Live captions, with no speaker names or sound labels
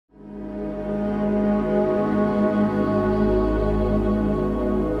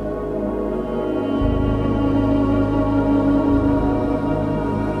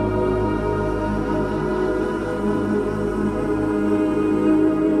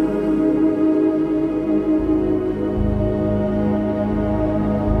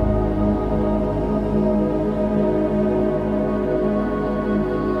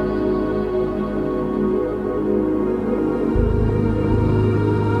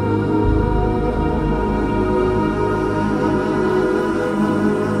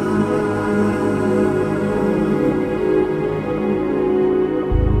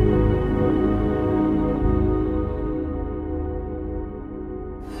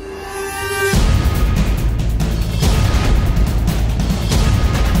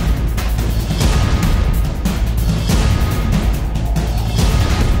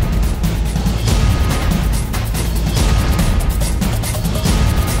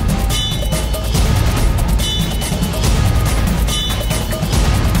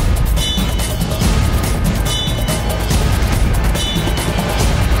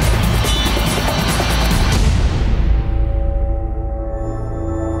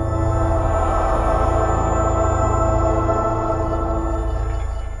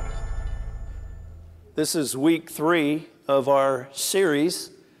This is week 3 of our series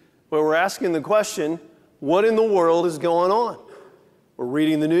where we're asking the question, what in the world is going on? We're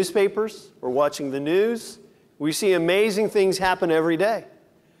reading the newspapers, we're watching the news, we see amazing things happen every day.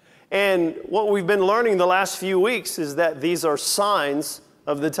 And what we've been learning the last few weeks is that these are signs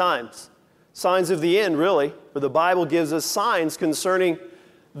of the times. Signs of the end, really, where the Bible gives us signs concerning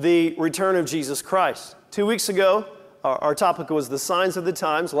the return of Jesus Christ. 2 weeks ago, our topic was the signs of the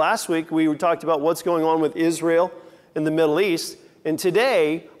times. Last week, we talked about what's going on with Israel in the Middle East. And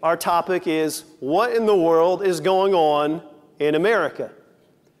today, our topic is what in the world is going on in America?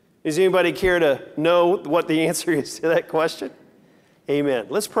 Does anybody care to know what the answer is to that question? Amen.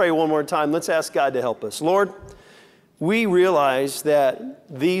 Let's pray one more time. Let's ask God to help us. Lord, we realize that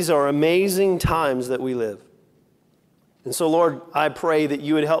these are amazing times that we live. And so, Lord, I pray that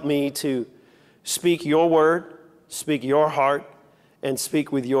you would help me to speak your word, speak your heart, and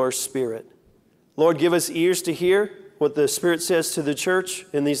speak with your spirit. Lord, give us ears to hear what the Spirit says to the church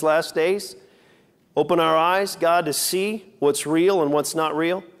in these last days. Open our eyes, God, to see what's real and what's not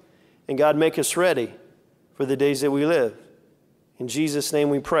real. And God, make us ready for the days that we live. In Jesus' name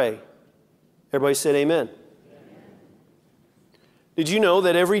we pray. Everybody said amen. Did you know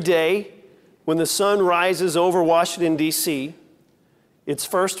that every day when the sun rises over Washington, D.C., its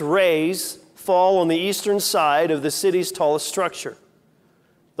first rays fall on the eastern side of the city's tallest structure?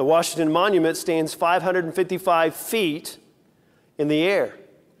 The Washington Monument stands 555 feet in the air.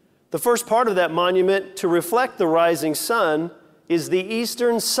 The first part of that monument to reflect the rising sun is the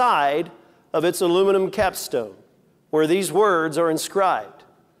eastern side of its aluminum capstone, where these words are inscribed,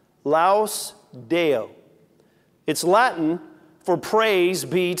 Laus Deo. It's Latin for praise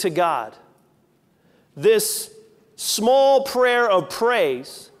be to God. This small prayer of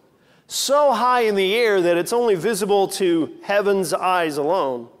praise, so high in the air that it's only visible to heaven's eyes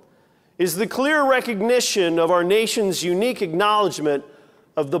alone, is the clear recognition of our nation's unique acknowledgement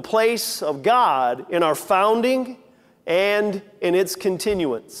of the place of God in our founding and in its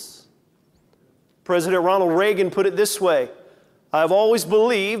continuance. President Ronald Reagan put it this way, I've always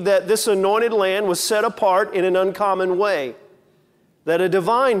believed that this anointed land was set apart in an uncommon way, that a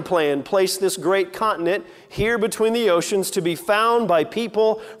divine plan placed this great continent here between the oceans to be found by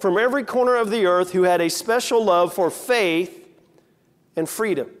people from every corner of the earth who had a special love for faith and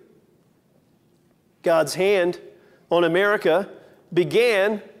freedom. God's hand on America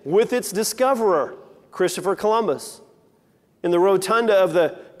began with its discoverer, Christopher Columbus. In the rotunda of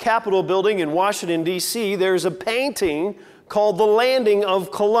the Capitol building in Washington, D.C., there's a painting called The Landing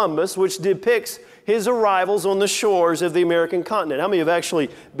of Columbus, which depicts his arrivals on the shores of the American continent. How many have actually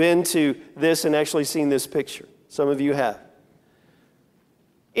been to this and actually seen this picture? Some of you have.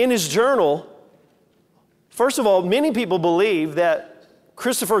 In his journal, first of all, many people believe that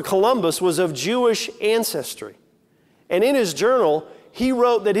Christopher Columbus was of Jewish ancestry. And in his journal, he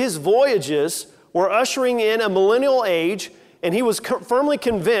wrote that his voyages were ushering in a millennial age, and he was firmly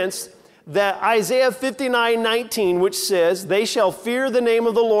convinced that Isaiah 59:19, which says, "They shall fear the name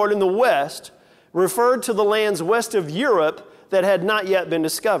of the Lord in the west," referred to the lands west of Europe that had not yet been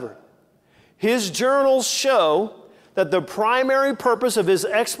discovered. His journals show that the primary purpose of his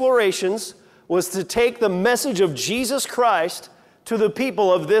explorations was to take the message of Jesus Christ to the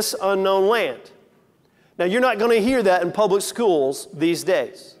people of this unknown land. Now, you're not going to hear that in public schools these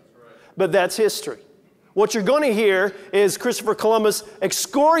days, but that's history. What you're going to hear is Christopher Columbus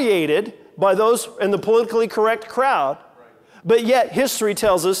excoriated by those in the politically correct crowd, but yet history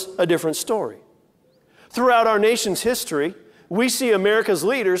tells us a different story. Throughout our nation's history, we see America's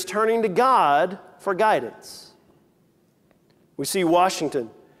leaders turning to God for guidance. We see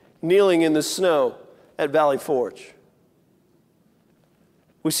Washington kneeling in the snow at Valley Forge.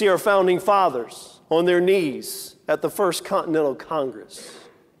 We see our founding fathers on their knees at the First Continental Congress.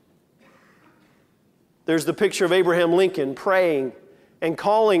 There's the picture of Abraham Lincoln praying and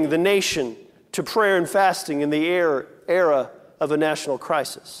calling the nation to prayer and fasting in the era of a national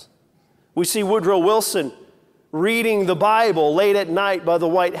crisis. We see Woodrow Wilson reading the Bible late at night by the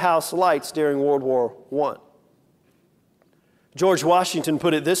White House lights during World War I. George Washington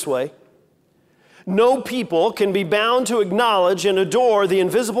put it this way, "No people can be bound to acknowledge and adore the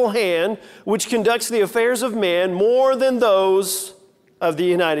invisible hand which conducts the affairs of man more than those of the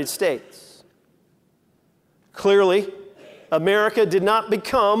United States." Clearly, America did not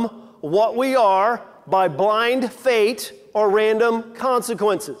become what we are by blind fate or random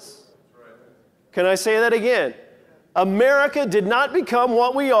consequences. Can I say that again? America did not become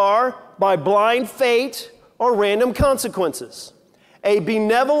what we are by blind fate or random consequences. A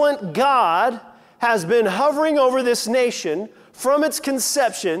benevolent God has been hovering over this nation from its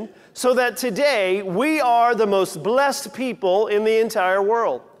conception so that today we are the most blessed people in the entire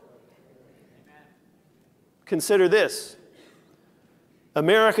world. Consider this.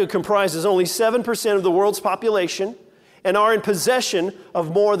 America comprises only 7% of the world's population and are in possession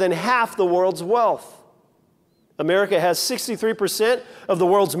of more than half the world's wealth. America has 63% of the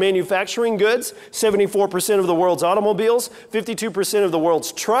world's manufacturing goods, 74% of the world's automobiles, 52% of the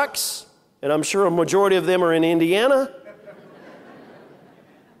world's trucks, and I'm sure a majority of them are in Indiana.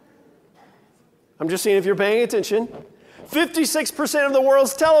 I'm just seeing if you're paying attention. 56% of the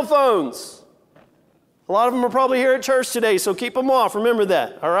world's telephones. A lot of them are probably here at church today, so keep them off. Remember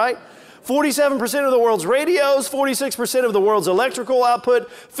that, all right? 47% of the world's radios, 46% of the world's electrical output,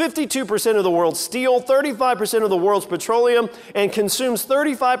 52% of the world's steel, 35% of the world's petroleum, and consumes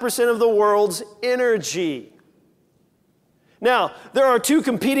 35% of the world's energy. Now, there are two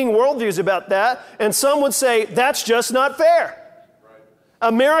competing worldviews about that, and some would say that's just not fair.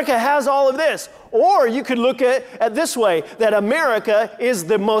 America has all of this. Or you could look at it this way, that America is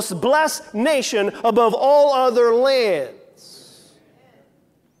the most blessed nation above all other lands.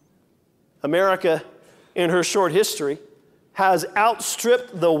 America, in her short history, has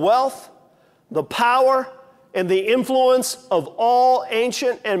outstripped the wealth, the power, and the influence of all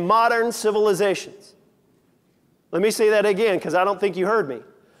ancient and modern civilizations. Let me say that again, because I don't think you heard me.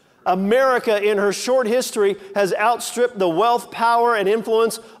 America, in her short history, has outstripped the wealth, power, and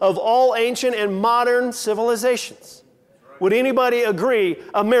influence of all ancient and modern civilizations. Would anybody agree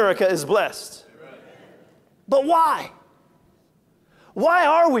America is blessed? But why? Why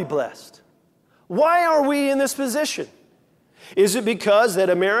are we blessed? Why are we in this position? Is it because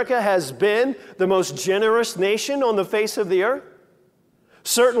that America has been the most generous nation on the face of the earth?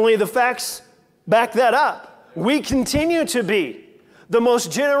 Certainly the facts back that up. We continue to be the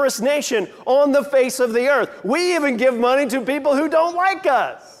most generous nation on the face of the earth. We even give money to people who don't like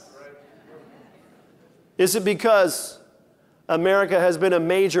us. Is it because America has been a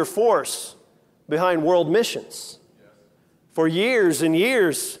major force behind world missions? For years and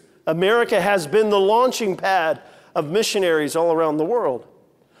years, America has been the launching pad of missionaries all around the world.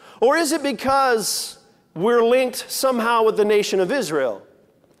 Or is it because we're linked somehow with the nation of Israel?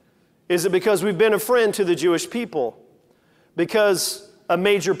 Is it because we've been a friend to the Jewish people? Because a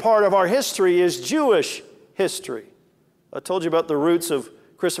major part of our history is Jewish history. I told you about the roots of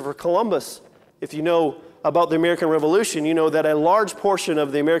Christopher Columbus. If you know about the American Revolution, you know that a large portion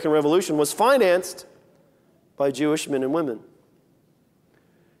of the American Revolution was financed by Jewish men and women.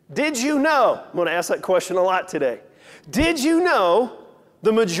 Did you know, I'm going to ask that question a lot today. Did you know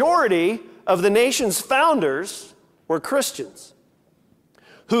the majority of the nation's founders were Christians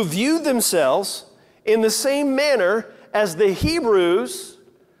who viewed themselves in the same manner as the Hebrews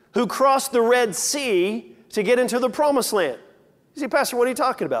who crossed the Red Sea to get into the Promised Land? You say, Pastor, what are you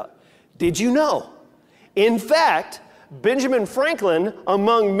talking about? Did you know? In fact, Benjamin Franklin,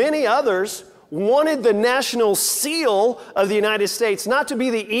 among many others, wanted the national seal of the United States not to be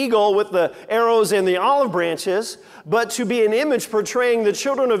the eagle with the arrows and the olive branches, but to be an image portraying the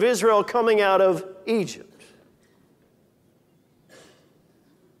children of Israel coming out of Egypt.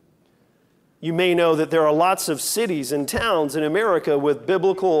 You may know that there are lots of cities and towns in America with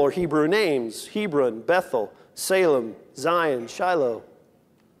biblical or Hebrew names: Hebron, Bethel, Salem, Zion, Shiloh.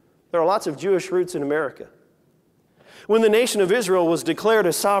 There are lots of Jewish roots in America. When the nation of Israel was declared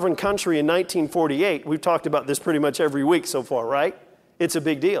a sovereign country in 1948, we've talked about this pretty much every week so far, right? It's a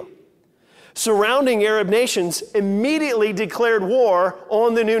big deal. Surrounding Arab nations immediately declared war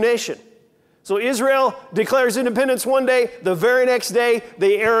on the new nation. So Israel declares independence one day, the very next day,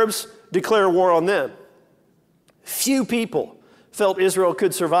 the Arabs declare war on them. Few people felt Israel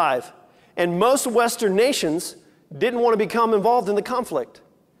could survive, and most Western nations didn't want to become involved in the conflict.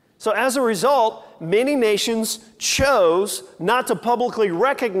 So as a result, many nations chose not to publicly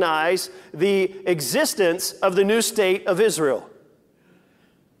recognize the existence of the new state of Israel,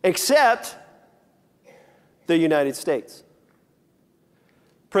 except the United States.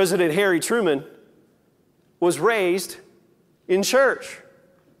 President Harry Truman was raised in church,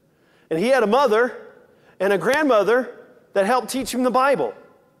 and he had a mother and a grandmother that helped teach him the Bible.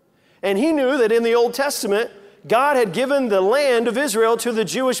 And he knew that in the Old Testament, God had given the land of Israel to the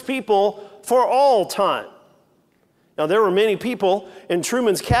Jewish people for all time. Now, there were many people in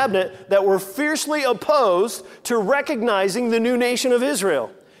Truman's cabinet that were fiercely opposed to recognizing the new nation of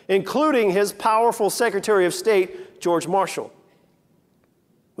Israel, including his powerful Secretary of State, George Marshall.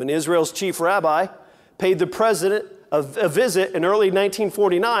 When Israel's chief rabbi paid the president a visit in early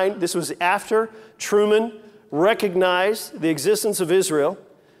 1949, this was after Truman recognized the existence of Israel,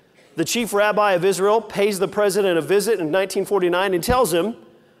 the chief rabbi of Israel pays the president a visit in 1949 and tells him,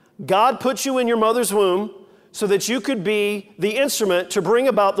 God put you in your mother's womb so that you could be the instrument to bring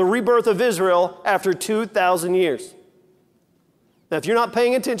about the rebirth of Israel after 2,000 years. Now, if you're not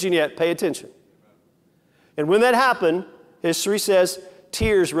paying attention yet, pay attention. And when that happened, history says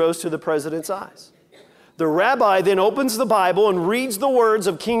tears rose to the president's eyes. The rabbi then opens the Bible and reads the words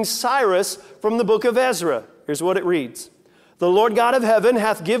of King Cyrus from the book of Ezra. Here's what it reads. The Lord God of heaven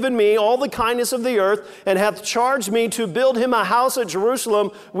hath given me all the kindness of the earth, and hath charged me to build him a house at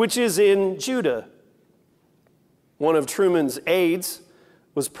Jerusalem, which is in Judah. One of Truman's aides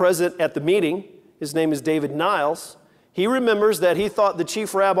was present at the meeting. His name is David Niles. He remembers that he thought the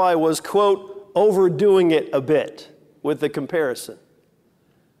chief rabbi was, quote, overdoing it a bit with the comparison.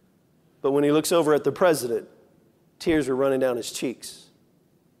 But when he looks over at the president, tears are running down his cheeks.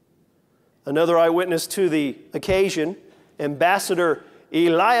 Another eyewitness to the occasion, Ambassador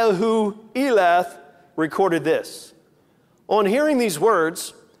Eliyahu Elath, recorded this. On hearing these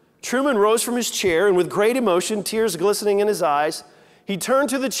words, Truman rose from his chair and with great emotion, tears glistening in his eyes, he turned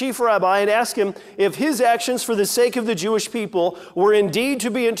to the chief rabbi and asked him if his actions for the sake of the Jewish people were indeed to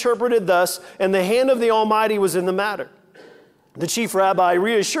be interpreted thus, and the hand of the Almighty was in the matter. The chief rabbi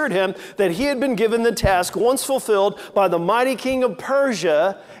reassured him that he had been given the task once fulfilled by the mighty king of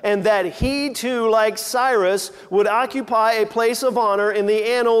Persia, and that he too, like Cyrus, would occupy a place of honor in the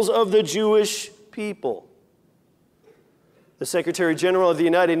annals of the Jewish people. The Secretary General of the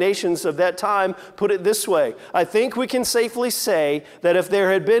United Nations of that time put it this way: I think we can safely say that if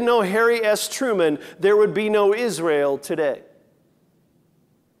there had been no Harry S. Truman, there would be no Israel today.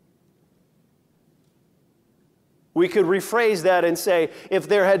 We could rephrase that and say, if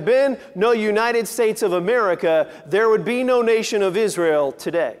there had been no United States of America, there would be no nation of Israel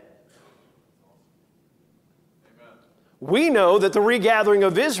today. Amen. We know that the regathering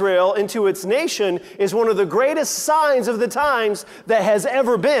of Israel into its nation is one of the greatest signs of the times that has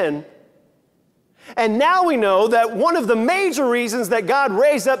ever been. And now we know that one of the major reasons that God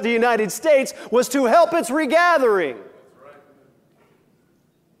raised up the United States was to help its regathering.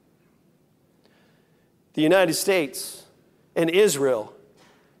 The United States and Israel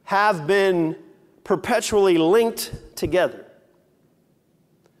have been perpetually linked together.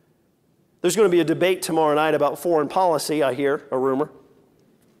 There's going to be a debate tomorrow night about foreign policy, I hear, a rumor.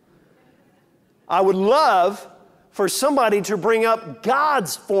 I would love for somebody to bring up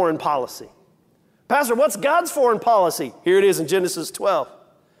God's foreign policy. Pastor, what's God's foreign policy? Here it is in Genesis 12.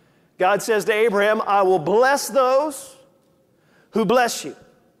 God says to Abraham, I will bless those who bless you,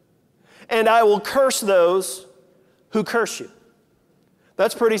 and I will curse those who curse you.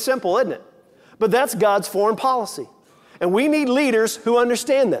 That's pretty simple, isn't it? But that's God's foreign policy. And we need leaders who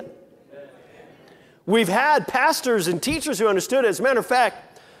understand that. We've had pastors and teachers who understood it. As a matter of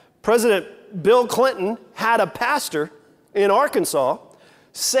fact, President Bill Clinton had a pastor in Arkansas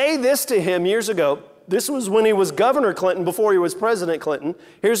say this to him years ago. This was when he was Governor Clinton, before he was President Clinton.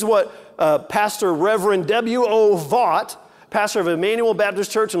 Here's what Pastor Reverend W.O. Vaught, pastor of Emmanuel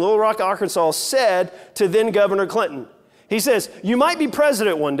Baptist Church in Little Rock, Arkansas, said to then Governor Clinton. He says, you might be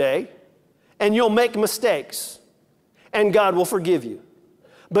president one day, and you'll make mistakes, and God will forgive you.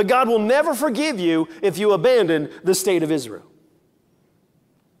 But God will never forgive you if you abandon the state of Israel.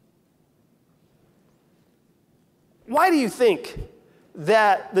 Why do you think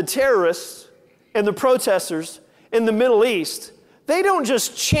that the terrorists and the protesters in the Middle East, they don't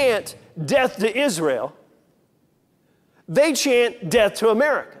just chant death to Israel, they chant death to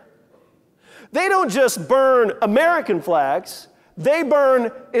America? They don't just burn American flags, they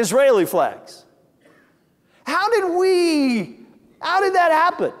burn Israeli flags. How did that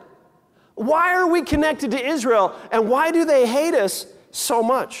happen? Why are we connected to Israel, and why do they hate us so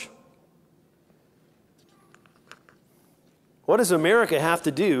much? What does America have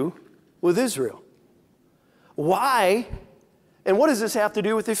to do with Israel? Why, and what does this have to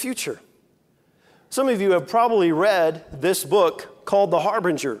do with the future? Some of you have probably read this book called The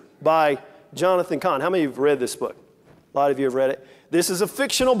Harbinger by Jonathan Cahn. How many of you have read this book? A lot of you have read it. This is a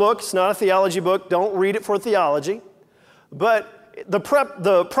fictional book. It's not a theology book. Don't read it for theology. But the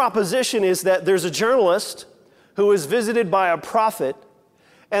proposition is that there's a journalist who is visited by a prophet,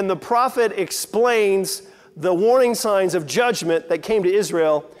 and the prophet explains the warning signs of judgment that came to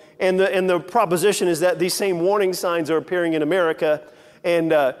Israel, and the proposition is that these same warning signs are appearing in America,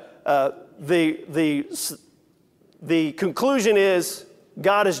 and the conclusion is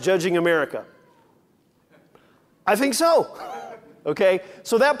God is judging America. I think so. Okay,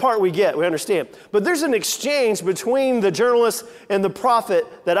 so that part we get, we understand. But there's an exchange between the journalist and the prophet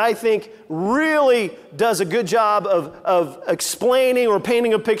that I think really does a good job of explaining or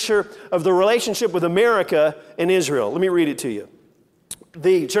painting a picture of the relationship with America and Israel. Let me read it to you.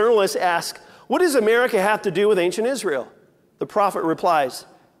 The journalist asks, what does America have to do with ancient Israel? The prophet replies,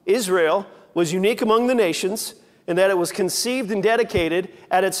 Israel was unique among the nations in that it was conceived and dedicated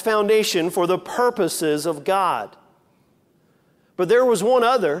at its foundation for the purposes of God. But there was one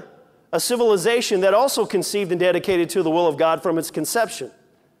other, a civilization that also conceived and dedicated to the will of God from its conception.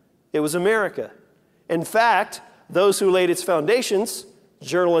 It was America. In fact, those who laid its foundations,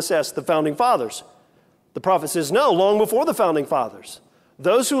 journalists asked the founding fathers. The prophet says, no, long before the founding fathers.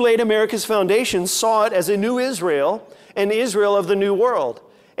 Those who laid America's foundations saw it as a new Israel, an Israel of the new world.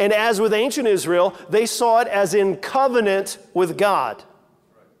 And as with ancient Israel, they saw it as in covenant with God.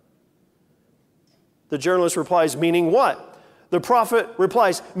 The journalist replies, meaning what? The prophet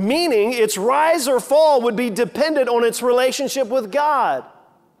replies, meaning its rise or fall would be dependent on its relationship with God.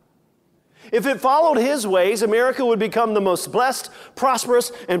 If it followed his ways, America would become the most blessed,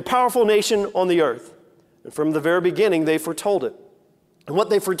 prosperous, and powerful nation on the earth. And from the very beginning, they foretold it. And what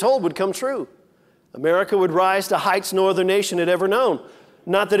they foretold would come true. America would rise to heights no other nation had ever known.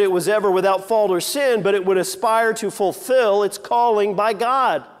 Not that it was ever without fault or sin, but it would aspire to fulfill its calling by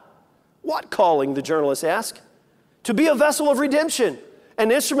God. What calling, the journalist asked? To be a vessel of redemption,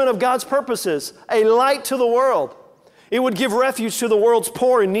 an instrument of God's purposes, a light to the world. It would give refuge to the world's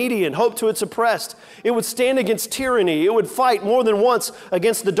poor and needy and hope to its oppressed. It would stand against tyranny. It would fight more than once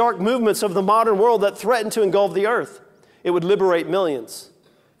against the dark movements of the modern world that threaten to engulf the earth. It would liberate millions.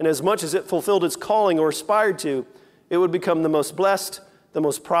 And as much as it fulfilled its calling or aspired to, it would become the most blessed, the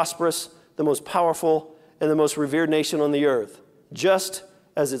most prosperous, the most powerful, and the most revered nation on the earth, just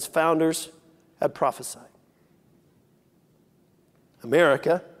as its founders had prophesied.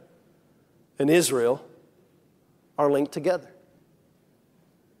 America and Israel are linked together.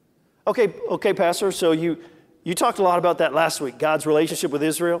 Okay, Pastor, so you talked a lot about that last week, God's relationship with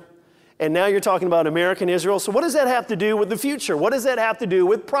Israel. And now you're talking about American Israel. So what does that have to do with the future? What does that have to do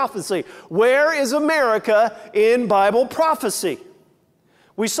with prophecy? Where is America in Bible prophecy?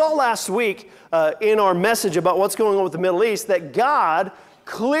 We saw last week in our message about what's going on with the Middle East that God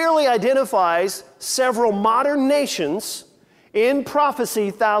clearly identifies several modern nations in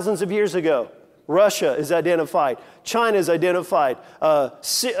prophecy thousands of years ago. Russia is identified. China is identified.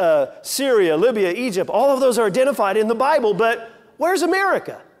 Syria, Libya, Egypt, all of those are identified in the Bible. But where's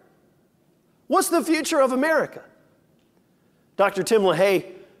America? What's the future of America? Dr. Tim LaHaye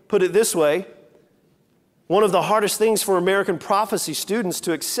put it this way. One of the hardest things for American prophecy students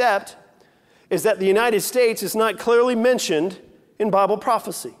to accept is that the United States is not clearly mentioned in Bible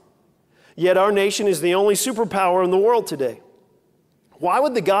prophecy. Yet our nation is the only superpower in the world today. Why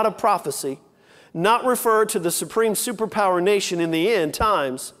would the God of prophecy not refer to the supreme superpower nation in the end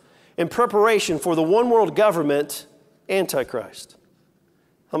times in preparation for the one world government, Antichrist?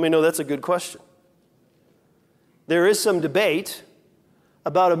 How many know that's a good question? There is some debate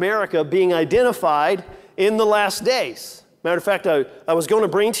about America being identified in the last days. Matter of fact, I was going to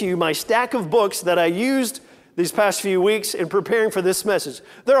bring to you my stack of books that I used these past few weeks in preparing for this message.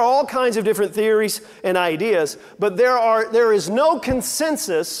 There are all kinds of different theories and ideas, but there is no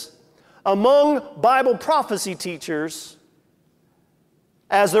consensus among Bible prophecy teachers,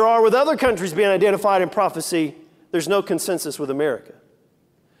 as there are with other countries being identified in prophecy. There's no consensus with America.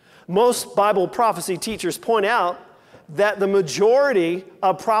 Most Bible prophecy teachers point out that the majority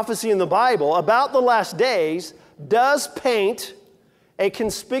of prophecy in the Bible about the last days does paint a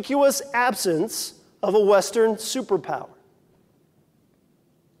conspicuous absence of a Western superpower.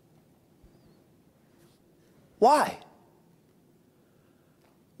 Why?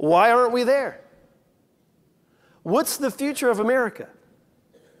 Why aren't we there? What's the future of America?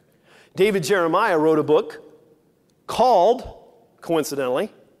 David Jeremiah wrote a book called,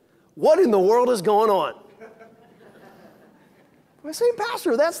 coincidentally, What in the World is Going On? I say,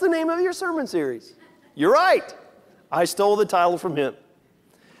 Pastor, that's the name of your sermon series. You're right. I stole the title from him.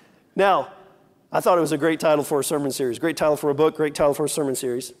 Now, I thought it was a great title for a sermon series, great title for a book, great title for a sermon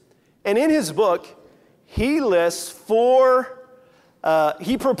series. And in his book, he lists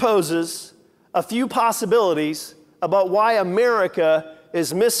he proposes a few possibilities about why America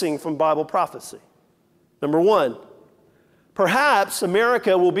is missing from Bible prophecy. Number one, perhaps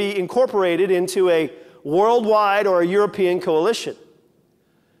America will be incorporated into a worldwide or a European coalition.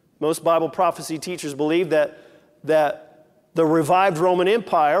 Most Bible prophecy teachers believe that the revived Roman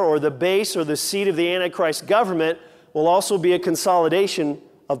Empire, or the base or the seat of the Antichrist government, will also be a consolidation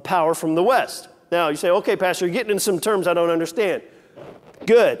of power from the West. Now, you say, okay, Pastor, you're getting into some terms I don't understand.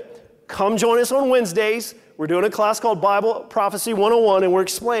 Good. Come join us on Wednesdays. We're doing a class called Bible Prophecy 101, and we're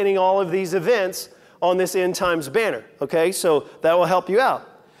explaining all of these events on this end times banner. Okay, so that will help you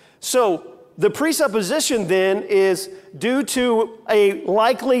out. So, the presupposition then is due to a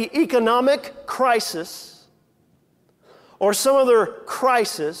likely economic crisis or some other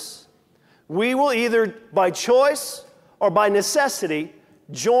crisis, we will either by choice or by necessity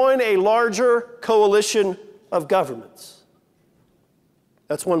join a larger coalition of governments.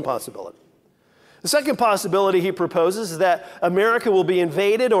 That's one possibility. The second possibility he proposes is that America will be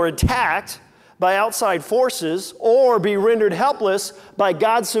invaded or attacked by outside forces or be rendered helpless by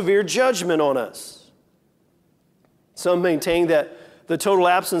God's severe judgment on us. Some maintain that the total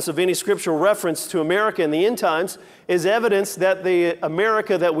absence of any scriptural reference to America in the end times is evidence that the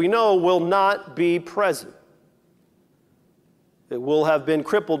America that we know will not be present. It will have been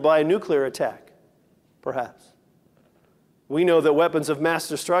crippled by a nuclear attack, perhaps. We know that weapons of mass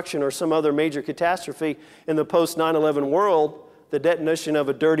destruction or some other major catastrophe in the post-9/11 world, the detonation of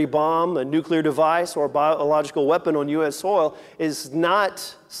a dirty bomb, a nuclear device, or a biological weapon on U.S. soil is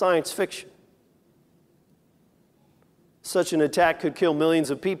not science fiction. Such an attack could kill millions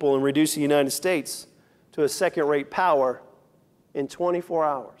of people and reduce the United States to a second-rate power in 24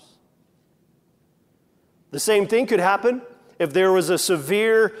 hours. The same thing could happen if there was a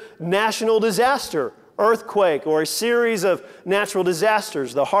severe national disaster, earthquake, or a series of natural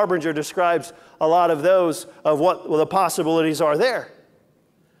disasters. The Harbinger describes a lot of those, of what the possibilities are there.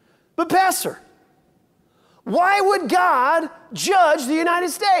 But Pastor, why would God judge the United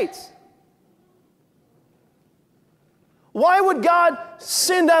States? Why would God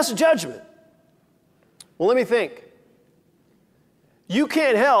send us judgment? Well, let me think. You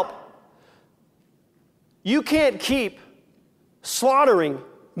can't keep slaughtering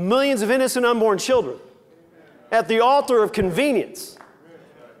millions of innocent unborn children at the altar of convenience.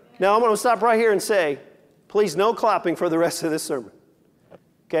 Now, I'm going to stop right here and say, please, no clapping for the rest of this sermon.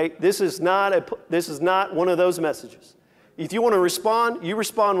 Okay? This is not one of those messages. If you want to respond, you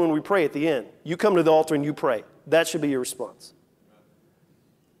respond when we pray at the end. You come to the altar and you pray. That should be your response.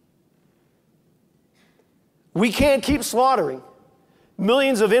 We can't keep slaughtering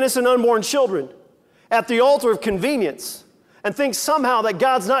millions of innocent unborn children at the altar of convenience and think somehow that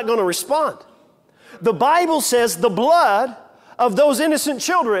God's not going to respond. The Bible says the blood of those innocent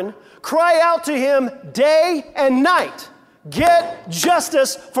children cry out to him day and night, get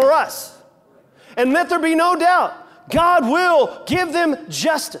justice for us. And let there be no doubt, God will give them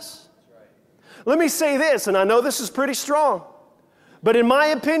justice. Let me say this, and I know this is pretty strong, but in my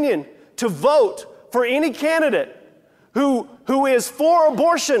opinion, to vote for any candidate who is for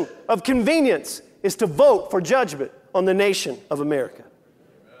abortion of convenience is to vote for judgment on the nation of America.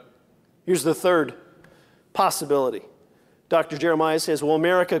 Here's the third possibility. Dr. Jeremiah says, well,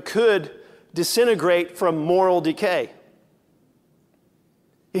 America could disintegrate from moral decay.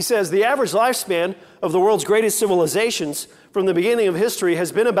 He says the average lifespan of the world's greatest civilizations from the beginning of history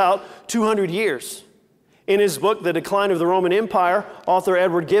has been about 200 years. In his book, The Decline of the Roman Empire, author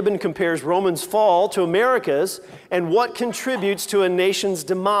Edward Gibbon compares Rome's fall to America's and what contributes to a nation's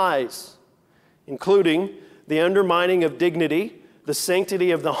demise, including the undermining of dignity, the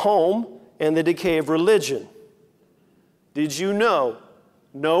sanctity of the home, and the decay of religion. Did you know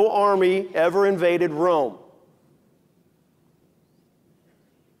no army ever invaded Rome?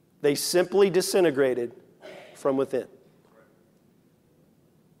 They simply disintegrated from within.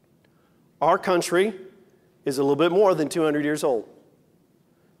 Our country is a little bit more than 200 years old.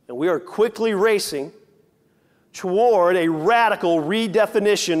 And we are quickly racing toward a radical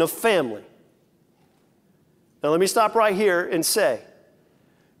redefinition of family. Now let me stop right here and say,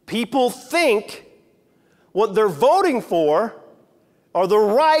 people think what they're voting for are the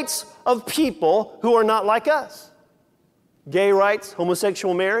rights of people who are not like us. Gay rights,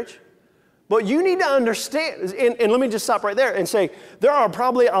 homosexual marriage. But you need to understand, and let me just stop right there and say, there are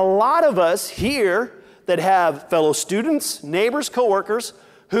probably a lot of us here that have fellow students, neighbors, coworkers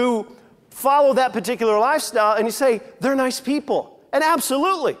who follow that particular lifestyle, and you say, they're nice people. And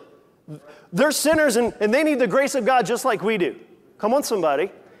absolutely, they're sinners and they need the grace of God just like we do. Come on,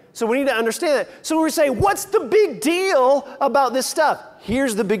 somebody. So we need to understand that. So we say, what's the big deal about this stuff?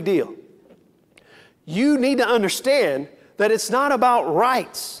 Here's the big deal. You need to understand that it's not about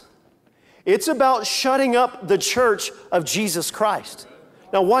rights. It's about shutting up the church of Jesus Christ.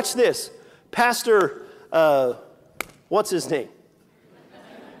 Now watch this. Pastor, what's his name?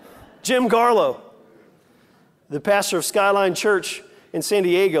 Jim Garlow, the pastor of Skyline Church in San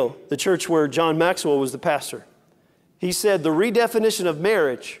Diego, the church where John Maxwell was the pastor. He said the redefinition of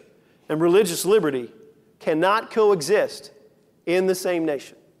marriage and religious liberty cannot coexist in the same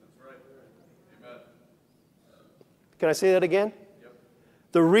nation. That's right. Amen. Can I say that again? Yep.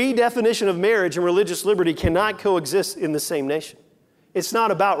 The redefinition of marriage and religious liberty cannot coexist in the same nation. It's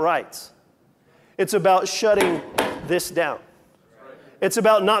not about rights. It's about shutting this down. It's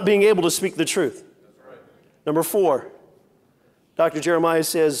about not being able to speak the truth. Number 4, Dr. Jeremiah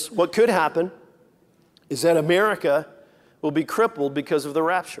says what could happen is that America will be crippled because of the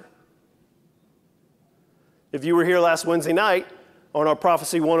rapture. If you were here last Wednesday night on our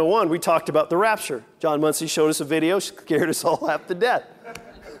Prophecy 101, we talked about the rapture. John Muncie showed us a video, scared us all half to death.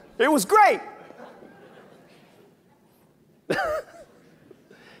 It was great.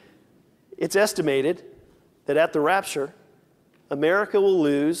 It's estimated that at the rapture, America will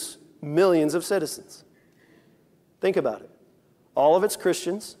lose millions of citizens. Think about it. All of its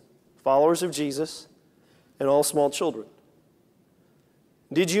Christians, followers of Jesus, and all small children.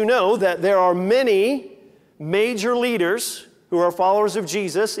 Did you know that there are many major leaders who are followers of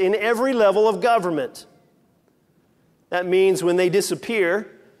Jesus in every level of government? That means when they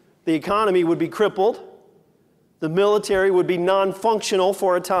disappear, the economy would be crippled, the military would be non-functional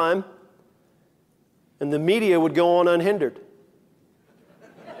for a time, and the media would go on unhindered.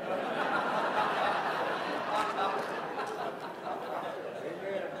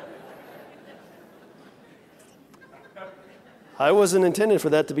 I wasn't intended for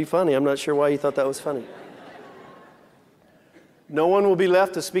that to be funny. I'm not sure why you thought that was funny. No one will be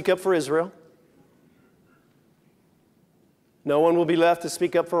left to speak up for Israel. No one will be left to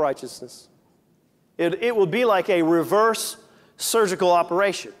speak up for righteousness. It will be like a reverse surgical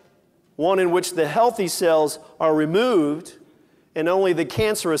operation, one in which the healthy cells are removed and only the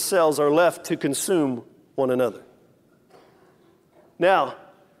cancerous cells are left to consume one another. Now,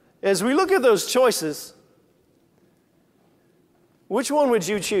 as we look at those choices, which one would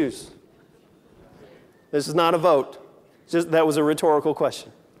you choose? This is not a vote. That was a rhetorical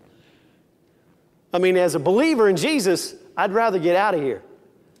question. I mean, as a believer in Jesus, I'd rather get out of here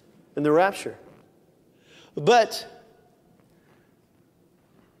in the rapture. But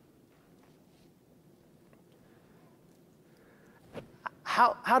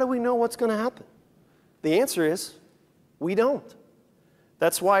how do we know what's going to happen? The answer is we don't.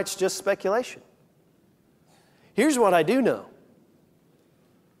 That's why it's just speculation. Here's what I do know.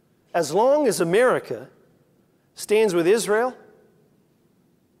 As long as America stands with Israel,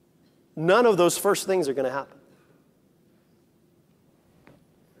 none of those first things are going to happen.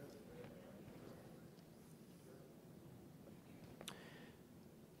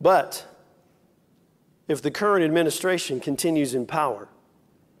 But if the current administration continues in power,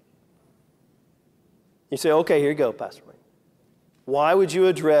 you say, okay, here you go, Pastor Wayne. Why would you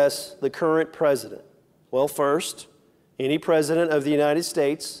address the current president? Well, first, any president of the United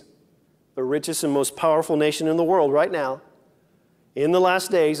States, the richest and most powerful nation in the world right now, in the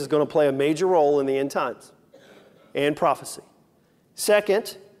last days is going to play a major role in the end times and prophecy.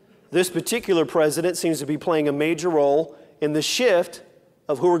 Second, this particular president seems to be playing a major role in the shift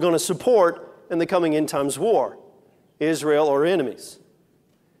of who we're going to support in the coming end times war, Israel or enemies.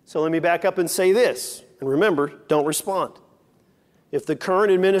 So let me back up and say this, and remember, don't respond. If the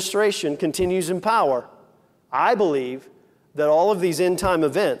current administration continues in power, I believe that all of these end-time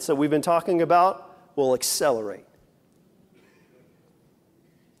events that we've been talking about will accelerate.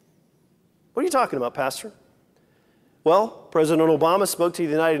 What are you talking about, Pastor? Well, President Obama spoke to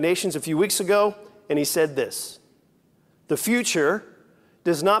the United Nations a few weeks ago, and he said this: the future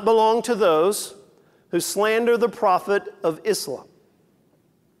does not belong to those who slander the prophet of Islam.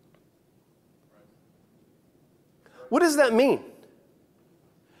 What does that mean?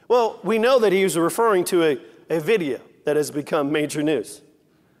 Well, we know that he was referring to a video that has become major news.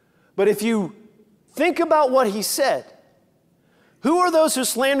 But if you think about what he said, who are those who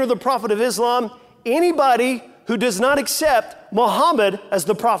slander the prophet of Islam? Anybody who does not accept Muhammad as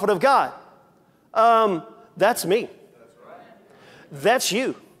the prophet of God. That's me. That's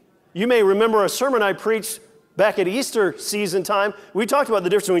you. You may remember a sermon I preached back at Easter season time. We talked about the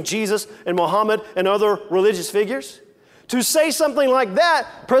difference between Jesus and Muhammad and other religious figures. To say something like that,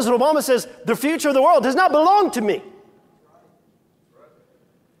 President Obama says, the future of the world does not belong to me.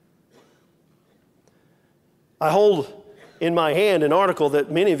 I hold in my hand an article that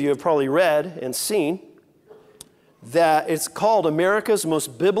many of you have probably read and seen, that it's called America's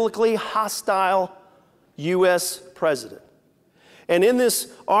Most Biblically Hostile U.S. President. And in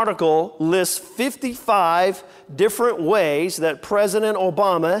this article lists 55 different ways that President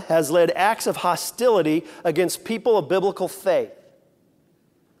Obama has led acts of hostility against people of biblical faith.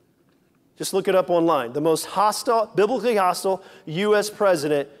 Just look it up online. The most hostile, biblically hostile U.S.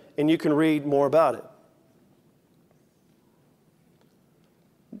 president, and you can read more about it.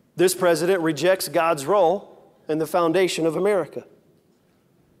 This president rejects God's role in the foundation of America.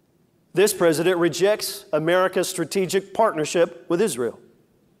 This president rejects America's strategic partnership with Israel.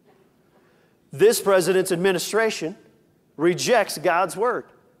 This president's administration rejects God's word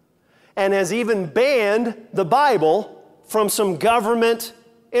and has even banned the Bible from some government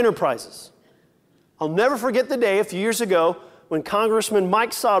enterprises. I'll never forget the day a few years ago when Congressman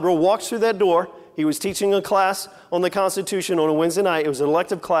Mike Sodrell walked through that door. He was teaching a class on the Constitution on a Wednesday night. It was an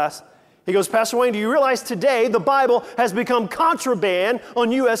elective class. He goes, Pastor Wayne, do you realize today the Bible has become contraband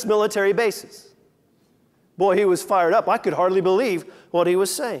on U.S. military bases? Boy, he was fired up. I could hardly believe what he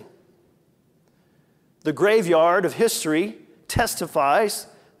was saying. The graveyard of history testifies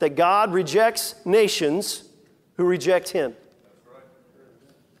that God rejects nations who reject Him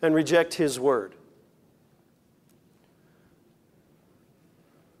and reject His word.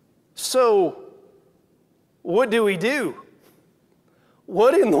 So, what do we do?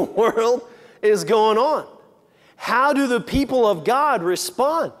 What in the world is going on? How do the people of God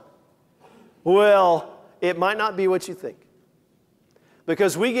respond? Well, it might not be what you think.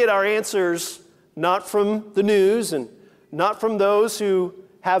 Because we get our answers not from the news and not from those who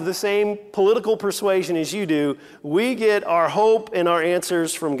have the same political persuasion as you do. We get our hope and our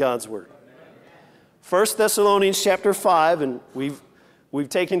answers from God's Word. 1 Thessalonians chapter 5, and we've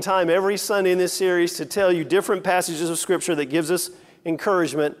taken time every Sunday in this series to tell you different passages of Scripture that gives us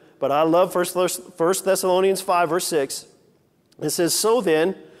encouragement, but I love 1 Thessalonians 5, verse 6. It says, so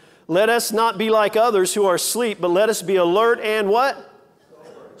then, let us not be like others who are asleep, but let us be alert and what?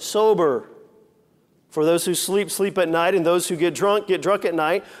 Sober. For those who sleep, sleep at night, and those who get drunk at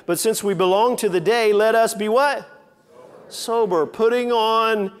night. But since we belong to the day, let us be what? Sober. Putting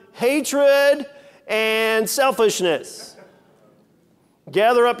on hatred and selfishness.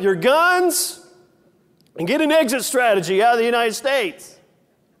 Gather up your guns and get an exit strategy out of the United States.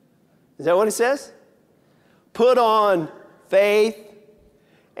 Is that what it says? Put on faith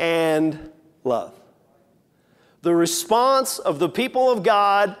and love. The response of the people of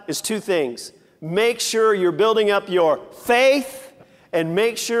God is two things. Make sure you're building up your faith and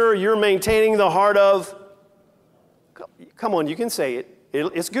make sure you're maintaining the heart of, come on, you can say it.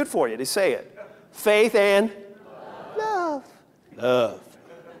 It's good for you to say it. Faith and love. Love.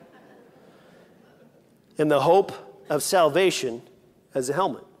 And the hope of salvation as a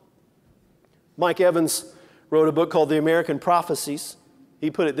helmet. Mike Evans wrote a book called The American Prophecies.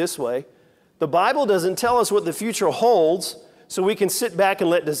 He put it this way: the Bible doesn't tell us what the future holds so we can sit back and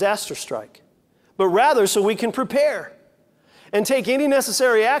let disaster strike, but rather so we can prepare and take any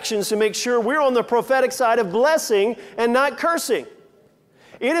necessary actions to make sure we're on the prophetic side of blessing and not cursing.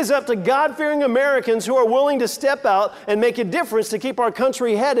 It is up to God-fearing Americans who are willing to step out and make a difference to keep our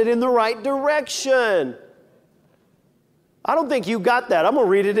country headed in the right direction. I don't think you got that. I'm going to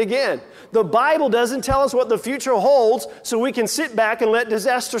read it again. The Bible doesn't tell us what the future holds so we can sit back and let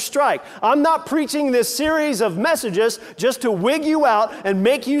disaster strike. I'm not preaching this series of messages just to wig you out and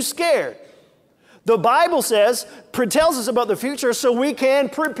make you scared. The Bible tells us about the future so we can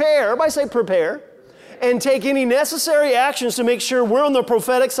prepare. Everybody say prepare. And take any necessary actions to make sure we're on the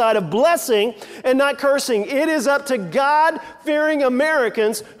prophetic side of blessing and not cursing. It is up to God-fearing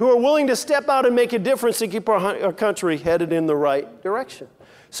Americans who are willing to step out and make a difference to keep our country headed in the right direction.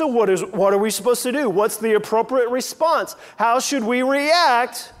 So what are we supposed to do? What's the appropriate response? How should we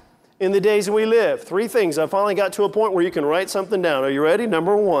react in the days we live? 3 things. I finally got to a point where you can write something down. Are you ready?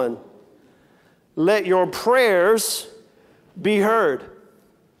 Number 1, let your prayers be heard.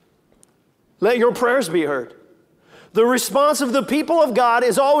 Let your prayers be heard. The response of the people of God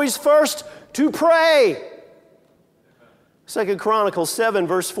is always first to pray. 2 Chronicles 7,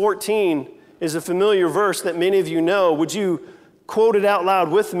 verse 14 is a familiar verse that many of you know. Would you quote it out loud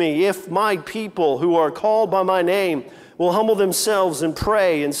with me? If my people who are called by my name will humble themselves and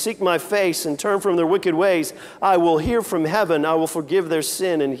pray and seek my face and turn from their wicked ways, I will hear from heaven, I will forgive their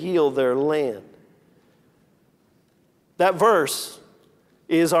sin and heal their land. That verse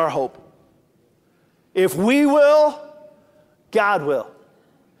is our hope. If we will, God will.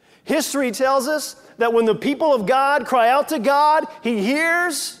 History tells us that when the people of God cry out to God, He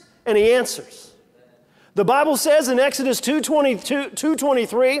hears and He answers. The Bible says in Exodus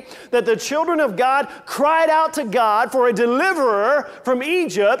 2:23 that the children of God cried out to God for a deliverer from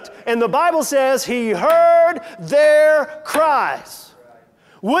Egypt, and the Bible says He heard their cries.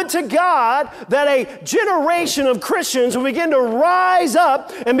 Would to God that a generation of Christians will begin to rise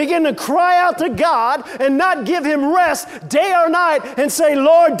up and begin to cry out to God and not give Him rest day or night and say,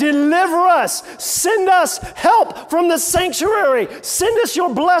 Lord, deliver us. Send us help from the sanctuary. Send us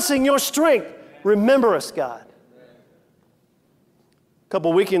your blessing, your strength. Remember us, God. A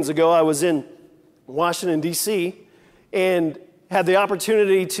couple weekends ago, I was in Washington, D.C., and had the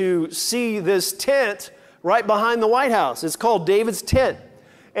opportunity to see this tent right behind the White House. It's called David's Tent.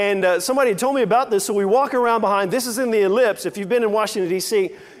 And somebody had told me about this, so we walk around behind. This is in the Ellipse. If you've been in Washington,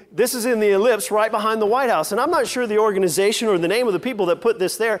 D.C., this is in the Ellipse right behind the White House. And I'm not sure the organization or the name of the people that put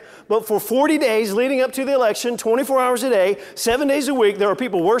this there, but for 40 days leading up to the election, 24 hours a day, 7 days a week, there are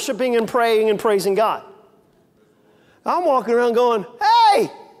people worshiping and praying and praising God. I'm walking around going, hey,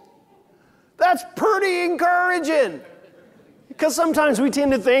 that's pretty encouraging. Because sometimes we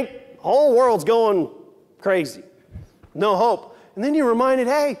tend to think the whole world's going crazy, no hope. And then you're reminded,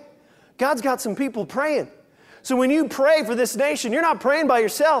 hey, God's got some people praying. So when you pray for this nation, you're not praying by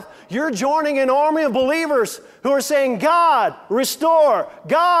yourself. You're joining an army of believers who are saying, God, restore.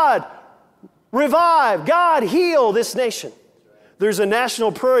 God, revive. God, heal this nation. There's a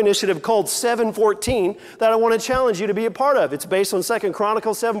national prayer initiative called 714 that I want to challenge you to be a part of. It's based on 2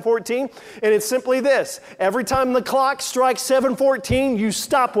 Chronicles 7:14, and it's simply this. Every time the clock strikes 7:14, you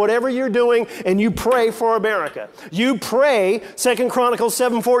stop whatever you're doing and you pray for America. You pray 2 Chronicles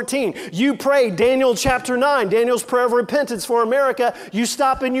 7:14. You pray Daniel chapter 9, Daniel's prayer of repentance for America. You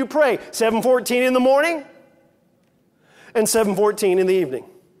stop and you pray 7:14 in the morning and 7:14 in the evening.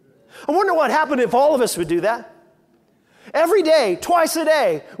 I wonder what happened if all of us would do that. Every day, twice a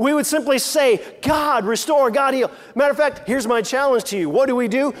day, we would simply say, God, restore, God, heal. Matter of fact, here's my challenge to you. What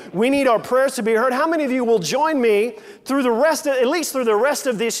do? We need our prayers to be heard. How many of you will join me through at least through the rest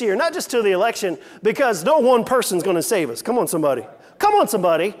of this year, not just till the election, because no one person's going to save us. Come on, somebody. Come on,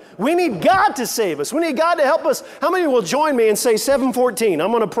 somebody. We need God to save us. We need God to help us. How many will join me and say 7:14?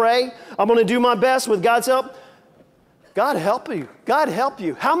 I'm going to pray. I'm going to do my best with God's help. God help you. God help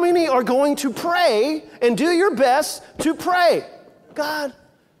you. How many are going to pray and do your best to pray? God,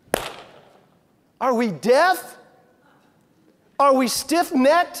 are we deaf? Are we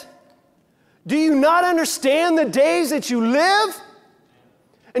stiff-necked? Do you not understand the days that you live?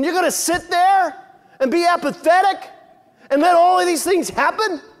 And you're going to sit there and be apathetic and let all of these things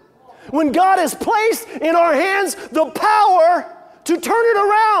happen? When God has placed in our hands the power to turn it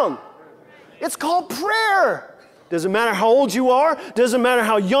around. It's called prayer. Doesn't matter how old you are, doesn't matter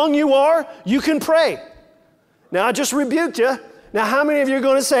how young you are, you can pray. Now, I just rebuked you. Now, how many of you are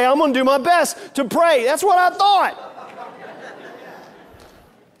going to say, I'm going to do my best to pray? That's what I thought.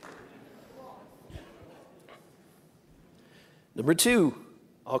 Number 2,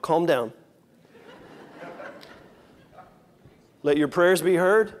 I'll calm down. Let your prayers be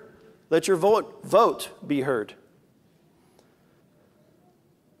heard. Let your vote be heard.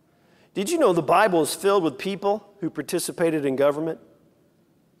 Did you know the Bible is filled with people who participated in government?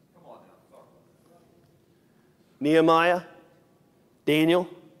 Nehemiah, Daniel,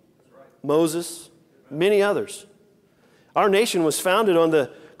 Moses, many others. Our nation was founded on the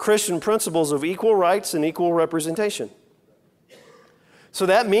Christian principles of equal rights and equal representation. So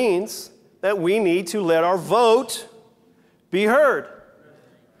that means that we need to let our vote be heard.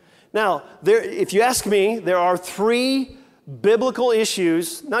 Now, if you ask me, there are 3 biblical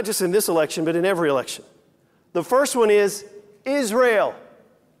issues, not just in this election, but in every election. The first one is Israel.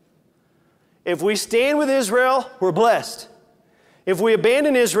 If we stand with Israel, we're blessed. If we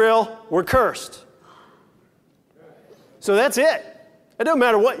abandon Israel, we're cursed. So that's it. It doesn't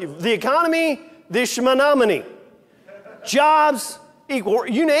matter what, the economy, the shmanomany, jobs, equal,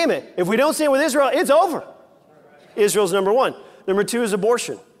 you name it. If we don't stand with Israel, it's over. Israel's number 1. Number 2 is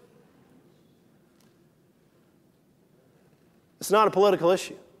abortion. It's not a political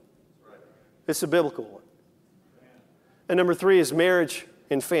issue. It's a biblical one. And number 3 is marriage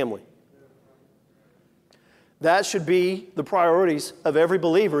and family. That should be the priorities of every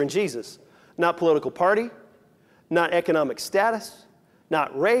believer in Jesus. Not political party, not economic status,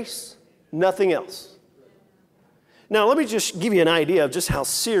 not race, nothing else. Now, let me just give you an idea of just how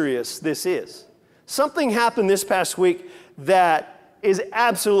serious this is. Something happened this past week that is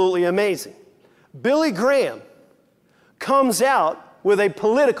absolutely amazing. Billy Graham comes out with a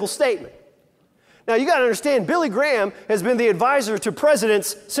political statement. Now, you got to understand, Billy Graham has been the advisor to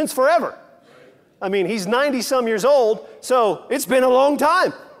presidents since forever. I mean, he's 90-some years old, so it's been a long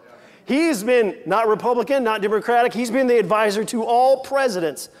time. He's been not Republican, not Democratic. He's been the advisor to all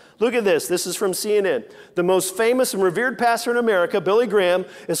presidents. Look at this. This is from CNN. The most famous and revered pastor in America, Billy Graham,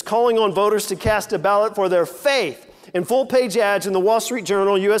 is calling on voters to cast a ballot for their faith in full-page ads in the Wall Street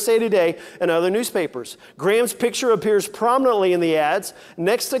Journal, USA Today, and other newspapers. Graham's picture appears prominently in the ads,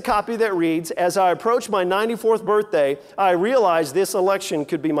 next to a copy that reads, "As I approach my 94th birthday, I realize this election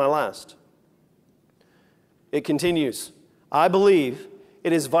could be my last." It continues, "I believe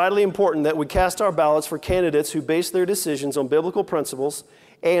it is vitally important that we cast our ballots for candidates who base their decisions on biblical principles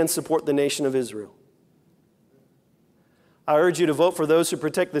and support the nation of Israel. I urge you to vote for those who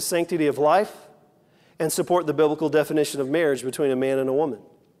protect the sanctity of life and support the biblical definition of marriage between a man and a woman.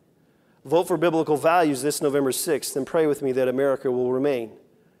 vote for biblical values this November 6th, and pray with me that America will remain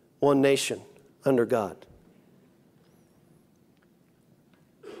one nation under God.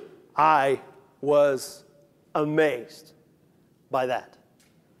 I was amazed by that.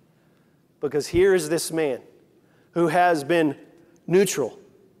 Because here is this man who has been neutral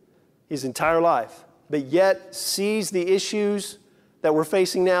his entire life, but yet sees the issues that we're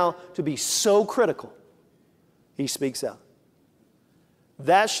facing now to be so critical. He speaks out.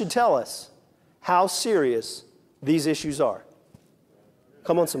 That should tell us how serious these issues are.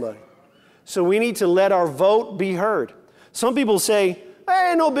 Come on, somebody. So we need to let our vote be heard. Some people say,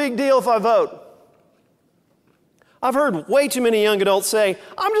 hey, no big deal if I vote. I've heard way too many young adults say,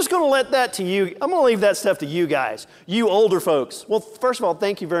 I'm just going to let that to you. I'm going to leave that stuff to you guys, you older folks. Well, first of all,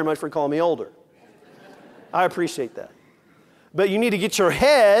 thank you very much for calling me older. I appreciate that. But you need to get your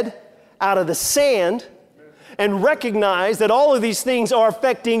head out of the sand and recognize that all of these things are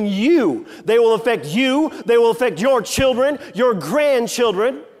affecting you. They will affect you. They will affect your children, your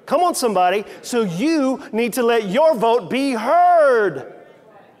grandchildren. Come on, somebody. So you need to let your vote be heard.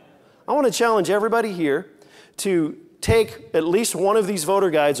 I want to challenge everybody here to take at least one of these voter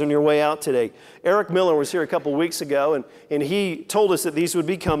guides on your way out today. Eric Miller was here a couple weeks ago, and he told us that these would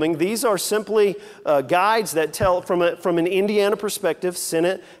be coming. These are simply guides that tell from an Indiana perspective,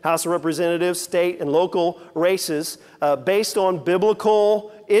 Senate, House of Representatives, state, and local races, based on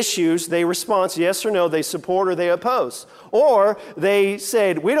biblical issues. They respond yes or no, they support or they oppose. Or they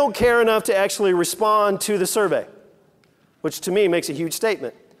said, we don't care enough to actually respond to the survey, which to me makes a huge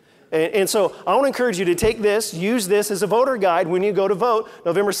statement. And so I want to encourage you to take this, use this as a voter guide when you go to vote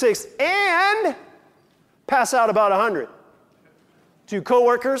November 6th, and pass out about 100 to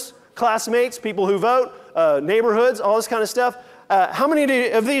coworkers, classmates, people who vote, neighborhoods, all this kind of stuff. How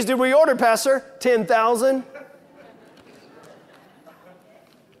many of these did we order, Pastor? 10,000?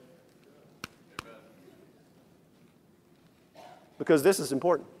 Because this is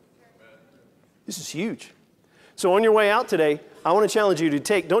important. This is huge. So on your way out today, I want to challenge you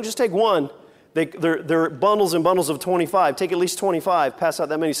to don't just take one. They're bundles and bundles of 25. Take at least 25, pass out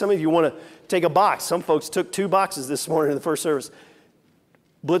that many. Some of you want to take a box. Some folks took 2 boxes this morning in the first service.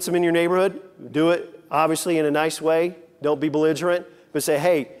 Blitz them in your neighborhood. Do it, obviously, in a nice way. Don't be belligerent. But say,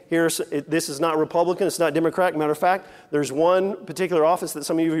 hey, this is not Republican, it's not Democrat. Matter of fact, there's one particular office that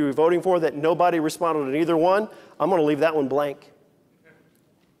some of you are voting for that nobody responded to either one. I'm going to leave that one blank.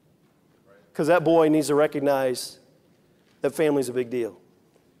 Because that boy needs to recognize that family's a big deal.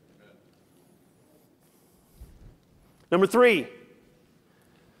 Number 3,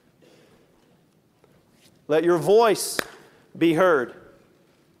 let your voice be heard.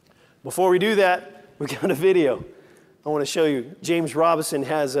 Before we do that, we got a video I want to show you. James Robinson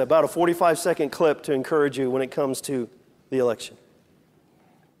has about a 45-second clip to encourage you when it comes to the election.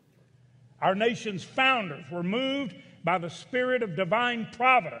 Our nation's founders were moved by the spirit of divine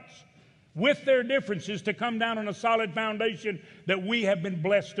providence with their differences to come down on a solid foundation that we have been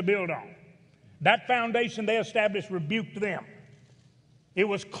blessed to build on. That foundation they established rebuked them. It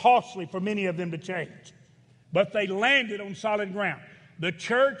was costly for many of them to change, but they landed on solid ground. The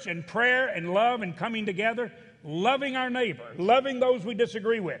church and prayer and love and coming together, loving our neighbor, loving those we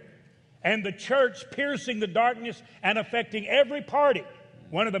disagree with, and the church piercing the darkness and affecting every party.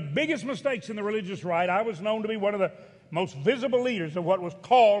 One of the biggest mistakes in the religious right, I was known to be one of the most visible leaders of what was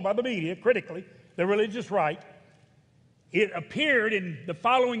called by the media, critically, the religious right. It appeared in the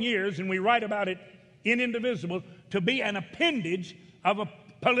following years, and we write about it in Indivisible, to be an appendage of a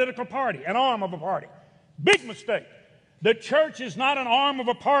political party, an arm of a party. Big mistake. The church is not an arm of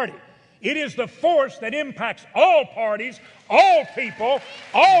a party. It is the force that impacts all parties, all people,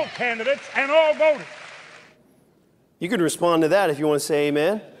 all candidates, and all voters. You can respond to that if you want to say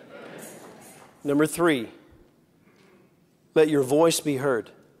amen. Number 3. Let your voice be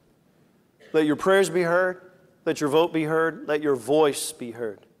heard. Let your prayers be heard. Let your vote be heard. Let your voice be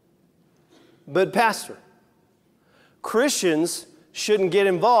heard. But Pastor, Christians shouldn't get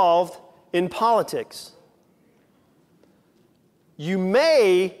involved in politics. You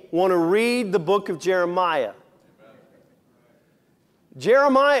may want to read the book of Jeremiah.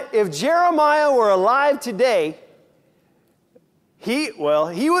 If Jeremiah were alive today, he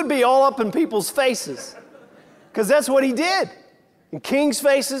would be all up in people's faces. Because that's what he did. In kings'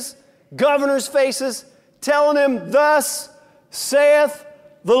 faces, governors' faces, telling them, thus saith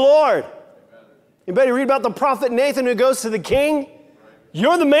the Lord. Anybody read about the prophet Nathan who goes to the king?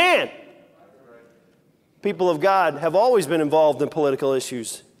 You're the man. People of God have always been involved in political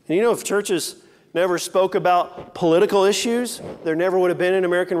issues. And you know, if churches never spoke about political issues, there never would have been an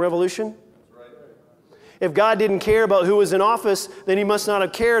American Revolution. If God didn't care about who was in office, then he must not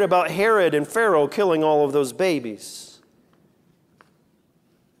have cared about Herod and Pharaoh killing all of those babies.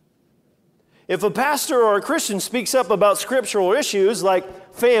 If a pastor or a Christian speaks up about scriptural issues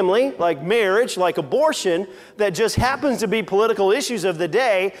like family, like marriage, like abortion, that just happens to be political issues of the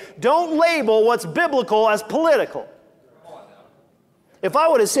day, don't label what's biblical as political. If I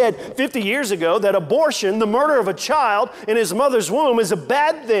would have said 50 years ago that abortion, the murder of a child in his mother's womb, is a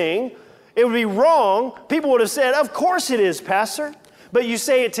bad thing, it would be wrong, people would have said, of course it is, Pastor. But you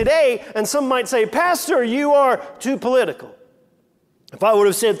say it today, and some might say, Pastor, you are too political. If I would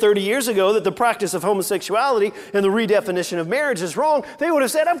have said 30 years ago that the practice of homosexuality and the redefinition of marriage is wrong, they would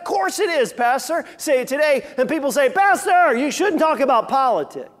have said, of course it is, Pastor. Say it today, and people say, Pastor, you shouldn't talk about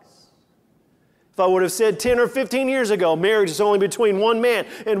politics. If I would have said 10 or 15 years ago, marriage is only between one man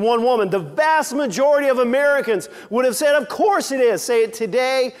and one woman, the vast majority of Americans would have said, of course it is. Say it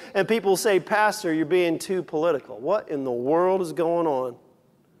today, and people say, Pastor, you're being too political. What in the world is going on?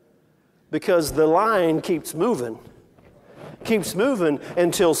 Because the line keeps moving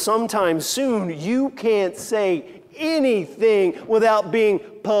until sometime soon you can't say anything without being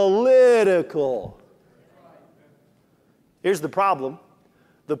political. Here's the problem.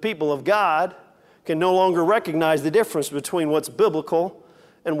 The people of God can no longer recognize the difference between what's biblical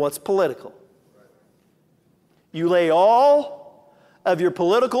and what's political. You lay all of your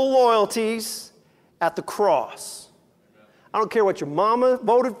political loyalties at the cross. I don't care what your mama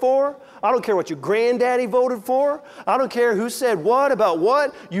voted for. I don't care what your granddaddy voted for. I don't care who said what about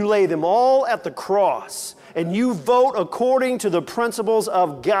what. You lay them all at the cross, and you vote according to the principles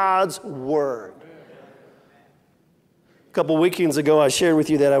of God's Word. A couple weekends ago, I shared with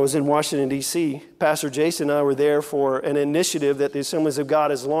you that I was in Washington, D.C. Pastor Jason and I were there for an initiative that the Assemblies of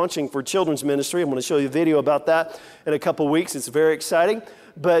God is launching for children's ministry. I'm going to show you a video about that in a couple weeks. It's very exciting.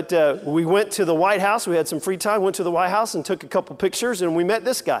 But we went to the White House. We had some free time, went to the White House and took a couple pictures, and we met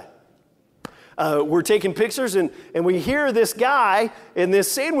this guy. We're taking pictures, and we hear this guy in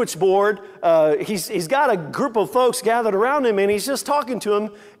this sandwich board. He's got a group of folks gathered around him, and he's just talking to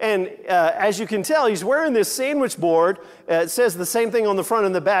them. And as you can tell, he's wearing this sandwich board. It says the same thing on the front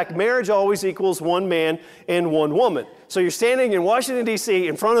and the back. Marriage always equals one man and one woman. So you're standing in Washington, D.C.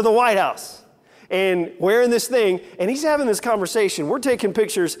 in front of the White House and wearing this thing, and he's having this conversation. We're taking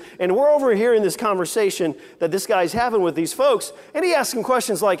pictures, and we're overhearing this conversation that this guy's having with these folks, and he asks him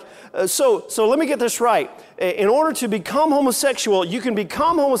questions like, so let me get this right. In order to become homosexual, you can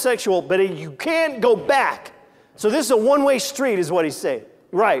become homosexual, but you can't go back. So this is a one-way street is what he's saying.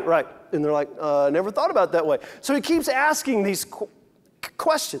 Right. And they're like, never thought about it that way. So he keeps asking these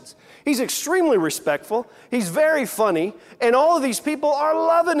questions. He's extremely respectful. He's very funny. And all of these people are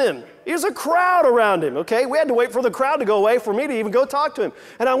loving him. There's a crowd around him, okay? We had to wait for the crowd to go away for me to even go talk to him.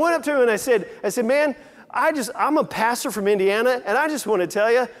 And I went up to him and I said, man, I'm a pastor from Indiana, and I just want to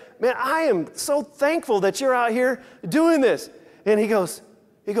tell you, man, I am so thankful that you're out here doing this. And he goes,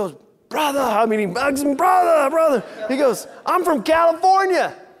 brother. I mean, he bugs him, brother. He goes, I'm from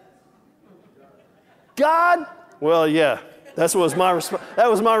California. God? Well, yeah. That was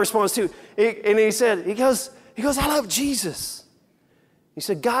my response too. And he goes, I love Jesus. He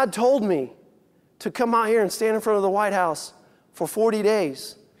said, God told me to come out here and stand in front of the White House for 40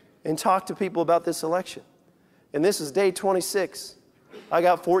 days and talk to people about this election. And this is day 26. I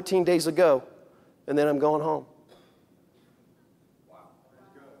got 14 days to go, and then I'm going home. Wow.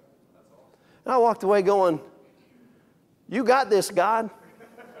 And I walked away going, you got this, God.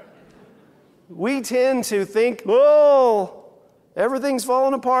 We tend to think, everything's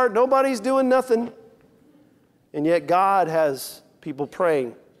falling apart. Nobody's doing nothing. And yet God has people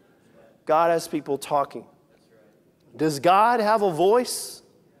praying. God has people talking. Does God have a voice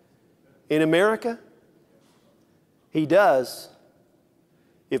in America? He does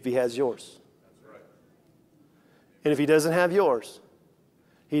if he has yours. And if he doesn't have yours,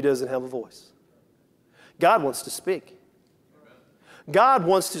 he doesn't have a voice. God wants to speak. God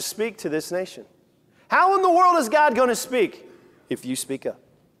wants to speak to this nation. How in the world is God going to speak? If you speak up.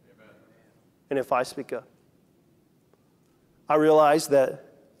 Amen. And if I speak up. I realize that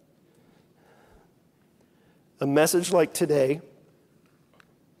a message like today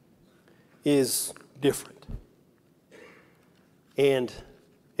is different. And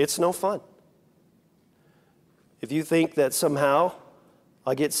it's no fun. If you think that somehow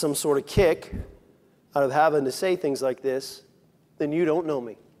I get some sort of kick out of having to say things like this, then you don't know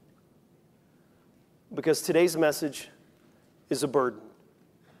me. Because today's message is a burden.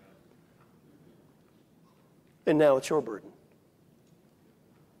 And now it's your burden.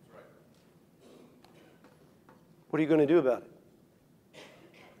 What are you going to do about it?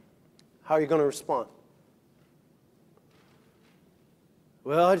 How are you going to respond?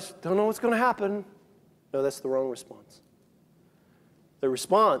 Well, I just don't know what's going to happen. No, that's the wrong response. The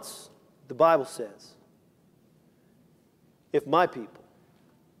response, the Bible says, if my people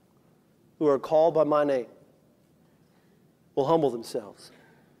who are called by my name will humble themselves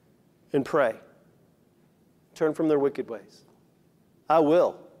and pray, turn from their wicked ways, I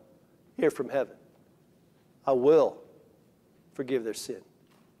will hear from heaven. I will forgive their sin.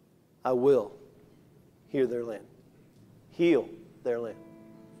 I will heal their land. Heal their land.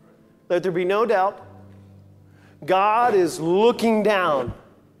 Let there be no doubt, God is looking down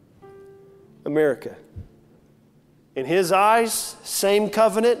America. In His eyes, same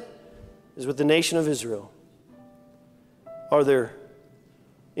covenant is with the nation of Israel. Is there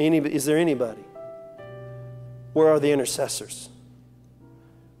anybody? Where are the intercessors?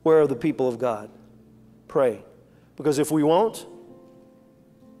 Where are the people of God? Pray. Because if we won't,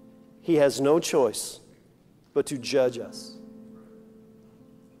 He has no choice but to judge us.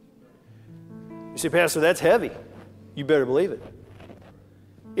 You say, Pastor, that's heavy. You better believe it.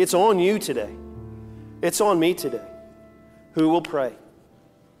 It's on you today. It's on me today. Who will pray?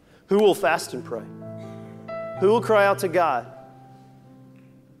 Who will fast and pray? Who will cry out to God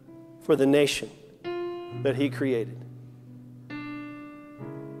for the nation that He created?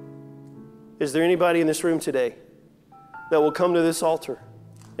 Is there anybody in this room today that will come to this altar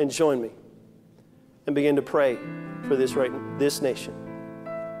and join me and begin to pray for this nation?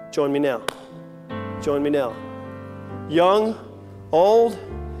 Join me now. Join me now. Young, old,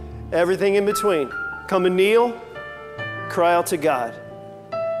 everything in between. Come and kneel. Cry out to God.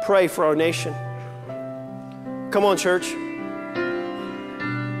 Pray for our nation. Come on, church.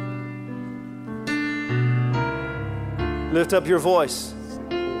 Lift up your voice.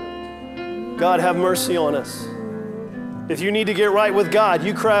 God, have mercy on us. If you need to get right with God,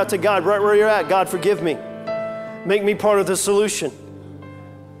 you cry out to God right where you're at. God, forgive me. Make me part of the solution.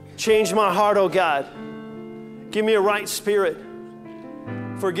 Change my heart, oh God. Give me a right spirit.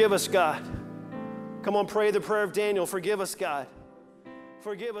 Forgive us, God. Come on, pray the prayer of Daniel. Forgive us, God.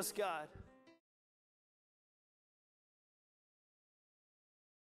 Forgive us, God.